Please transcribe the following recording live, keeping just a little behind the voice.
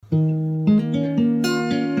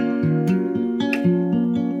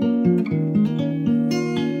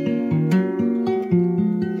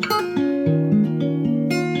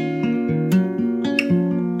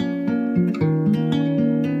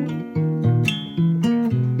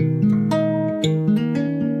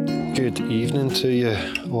evening to you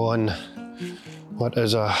on what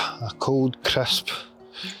is a cold, crisp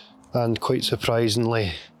and quite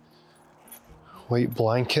surprisingly white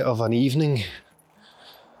blanket of an evening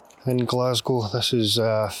in Glasgow. This is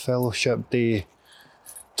Fellowship Day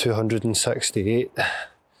 268.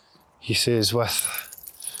 He says with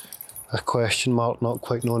a question mark, not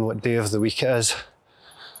quite knowing what day of the week it is.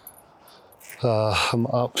 I'm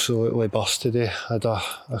absolutely buzzed today. I had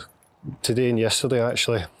today and yesterday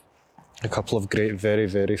actually, a couple of great, very,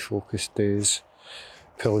 very focused days,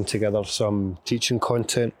 pulling together some teaching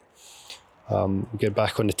content, get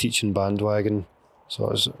back on the teaching bandwagon. So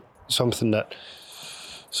it was something that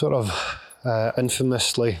sort of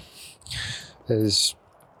infamously is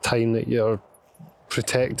time that you're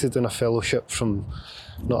protected in a fellowship from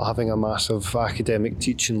not having a massive academic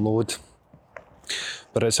teaching load.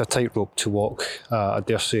 But it's a tightrope to walk. I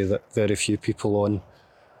dare say that very few people on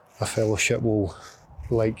a fellowship will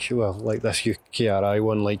like this UKRI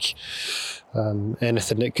one,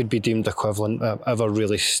 anything that could be deemed equivalent, ever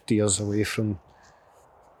really steers away from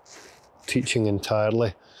teaching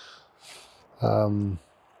entirely. So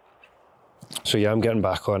yeah, I'm getting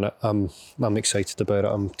back on it. I'm excited about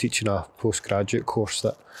it. I'm teaching a postgraduate course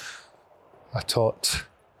that I taught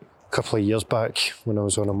a couple of years back when I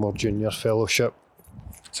was on a more junior fellowship.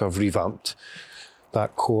 So I've revamped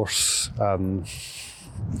that course.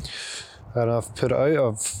 And I've put it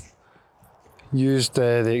out. I've used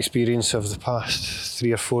the experience of the past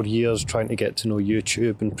 3 or 4 years trying to get to know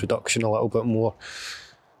YouTube and production a little bit more,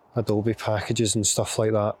 Adobe packages and stuff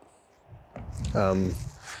like that.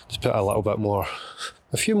 Just put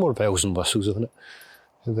a few more bells and whistles on it.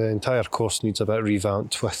 The entire course needs a bit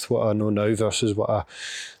revamped with what I know now versus what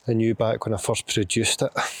I knew back when I first produced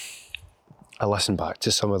it. I listen back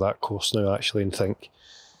to some of that course now actually and think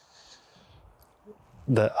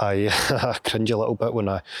that I cringe a little bit when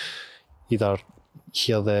I either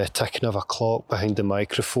hear the ticking of a clock behind the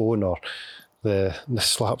microphone or the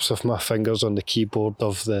slaps of my fingers on the keyboard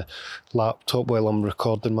of the laptop while I'm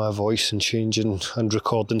recording my voice and changing and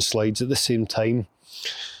recording slides at the same time.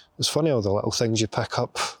 It's funny all the little things you pick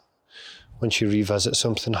up once you revisit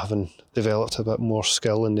something, having developed a bit more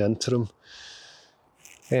skill in the interim.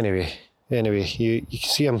 Anyway, you can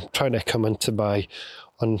see I'm trying to come into my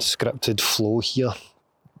unscripted flow here.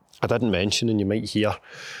 I didn't mention, and you might hear,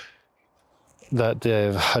 that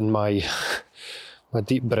in my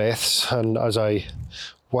deep breaths and as I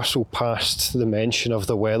whistle past the mention of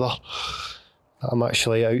the weather, I'm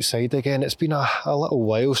actually outside again. It's been a little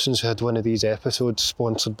while since I had one of these episodes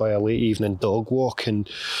sponsored by a late evening dog walk and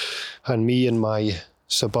me in my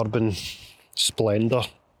suburban splendour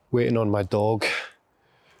waiting on my dog,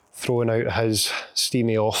 throwing out his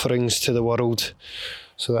steamy offerings to the world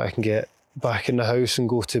so that I can get back in the house and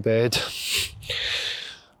go to bed.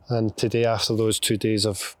 And today, after those 2 days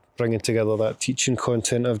of bringing together that teaching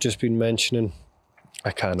content I've just been mentioning,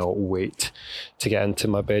 I cannot wait to get into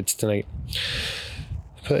my bed tonight.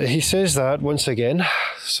 But he says that once again,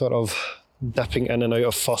 sort of dipping in and out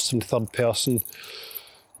of first and third person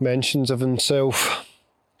mentions of himself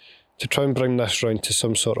to try and bring this round to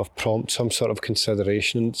some sort of prompt, some sort of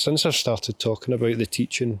consideration. And since I've started talking about the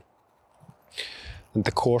teaching and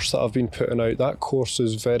the course that I've been putting out, that course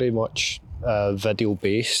is very much video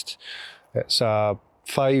based. It's a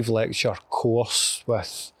 5-lecture course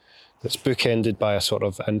that's bookended by a sort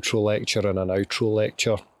of intro lecture and an outro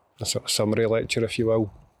lecture, a sort of summary lecture, if you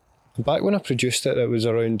will. And back when I produced it, it was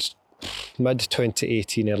around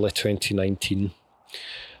mid-2018, early 2019.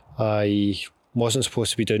 I wasn't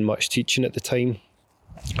supposed to be doing much teaching at the time.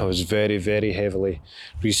 I was very, very heavily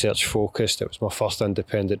research focused. It was my first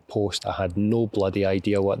independent post. I had no bloody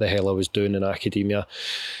idea what the hell I was doing in academia.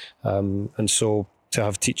 And so to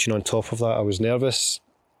have teaching on top of that, I was nervous.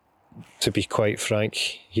 To be quite frank,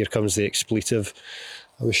 here comes the expletive.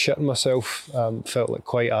 I was shitting myself. Felt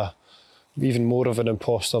like even more of an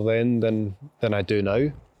imposter then than I do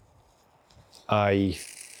now. I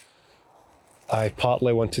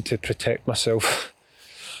partly wanted to protect myself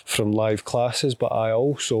from live classes, but I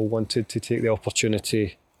also wanted to take the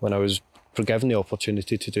opportunity, when I was given the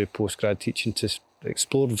opportunity to do postgrad teaching, to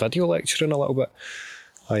explore video lecturing a little bit.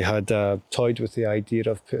 I had toyed with the idea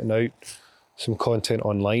of putting out some content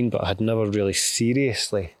online, but I had never really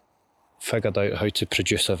seriously figured out how to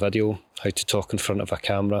produce a video, how to talk in front of a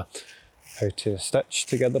camera, how to stitch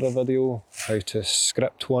together a video, how to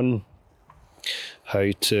script one,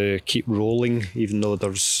 how to keep rolling even though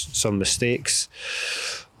there's some mistakes.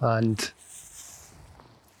 And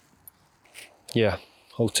yeah,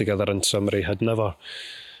 altogether in summary, had never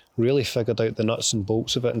really figured out the nuts and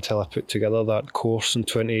bolts of it until I put together that course in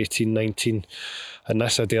 2018-19. And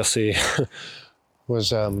this, I dare say,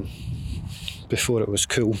 was before it was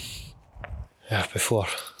cool. Yeah, before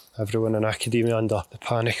everyone in academia under the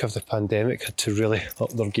panic of the pandemic had to really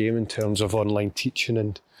up their game in terms of online teaching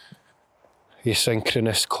and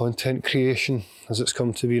asynchronous content creation, as it's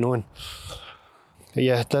come to be known. But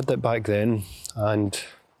yeah, I did it back then and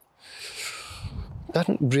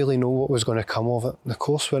didn't really know what was going to come of it. The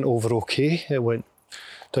course went over okay. It went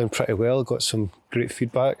down pretty well, got some great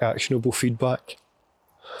feedback, actionable feedback.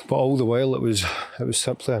 But all the while it was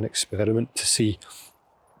simply an experiment to see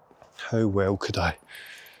how well could I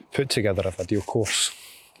put together a video course.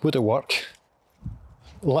 Would it work?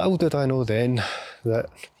 Little did I know then that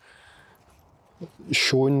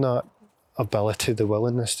showing that ability, the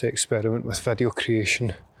willingness to experiment with video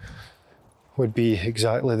creation would be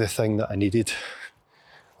exactly the thing that I needed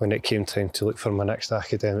when it came time to look for my next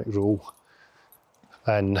academic role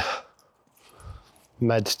in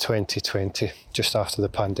mid-2020, just after the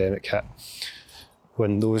pandemic hit,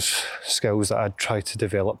 when those skills that I'd tried to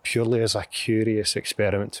develop purely as a curious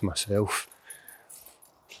experiment to myself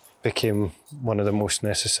became one of the most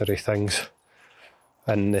necessary things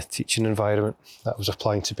in the teaching environment that I was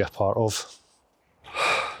applying to be a part of.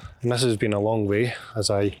 And this has been a long way as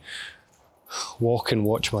I walk and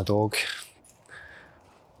watch my dog,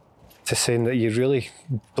 to saying that you really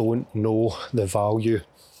don't know the value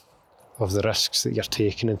of the risks that you're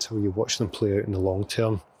taking until you watch them play out in the long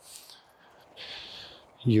term.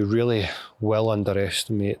 You really will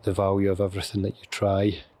underestimate the value of everything that you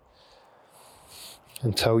try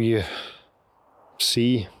until you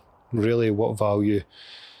see really what value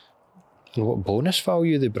and what bonus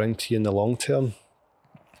value they bring to you in the long term.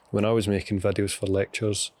 When I was making videos for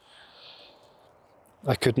lectures,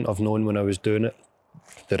 I couldn't have known when I was doing it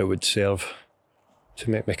that it would serve to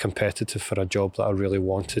make me competitive for a job that I really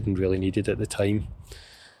wanted and really needed at the time.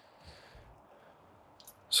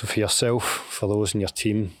 So for yourself, for those in your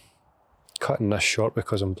team, cutting this short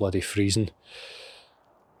because I'm bloody freezing,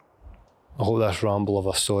 I hope this ramble of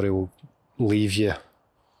a story will leave you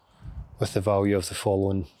with the value of the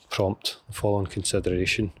following prompt, the following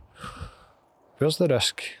consideration. Where's the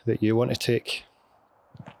risk that you want to take?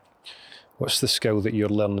 What's the skill that you're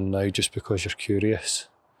learning now just because you're curious?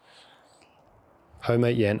 How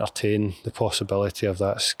might you entertain the possibility of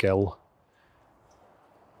that skill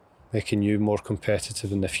making you more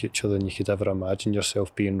competitive in the future than you could ever imagine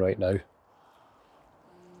yourself being right now?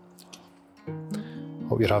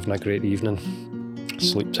 Hope you're having a great evening.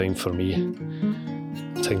 Sleep time for me.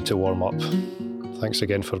 Time to warm up. Thanks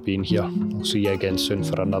again for being here. I'll see you again soon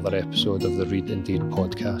for another episode of the Read Indeed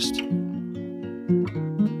podcast.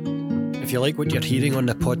 If you like what you're hearing on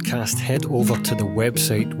the podcast, head over to the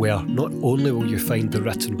website where not only will you find the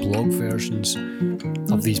written blog versions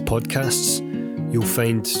of these podcasts, you'll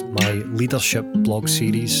find my leadership blog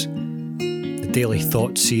series, the Daily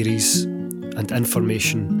Thought series, and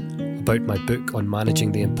information about my book on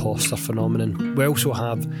managing the imposter phenomenon. We also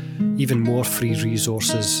have even more free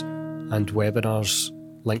resources and webinars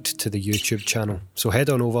linked to the YouTube channel. So head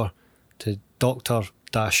on over to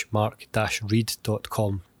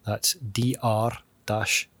dr-mark-reid.com. That's dr-mark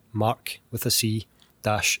with a C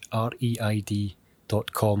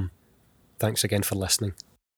 -reid.com. Thanks again for listening.